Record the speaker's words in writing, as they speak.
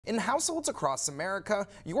In households across America,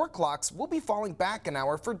 your clocks will be falling back an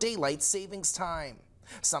hour for daylight savings time.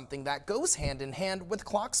 Something that goes hand in hand with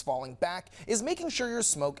clocks falling back is making sure your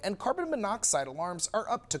smoke and carbon monoxide alarms are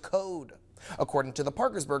up to code. According to the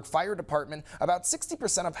Parkersburg Fire Department, about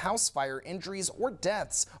 60% of house fire injuries or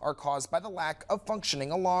deaths are caused by the lack of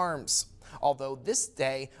functioning alarms. Although this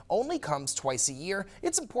day only comes twice a year,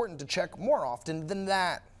 it's important to check more often than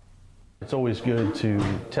that. It's always good to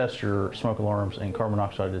test your smoke alarms and carbon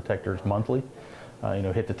monoxide detectors monthly.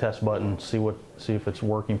 Hit the test button, see if it's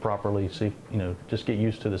working properly, just get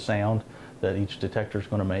used to the sound that each detector is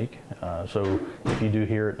going to make. So if you do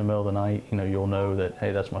hear it in the middle of the night, you'll know that,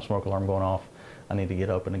 hey, that's my smoke alarm going off. I need to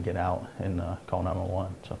get up and get out and call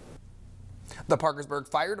 911. The Parkersburg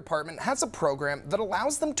Fire Department has a program that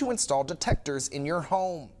allows them to install detectors in your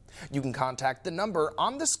home. You can contact the number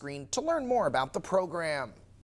on the screen to learn more about the program.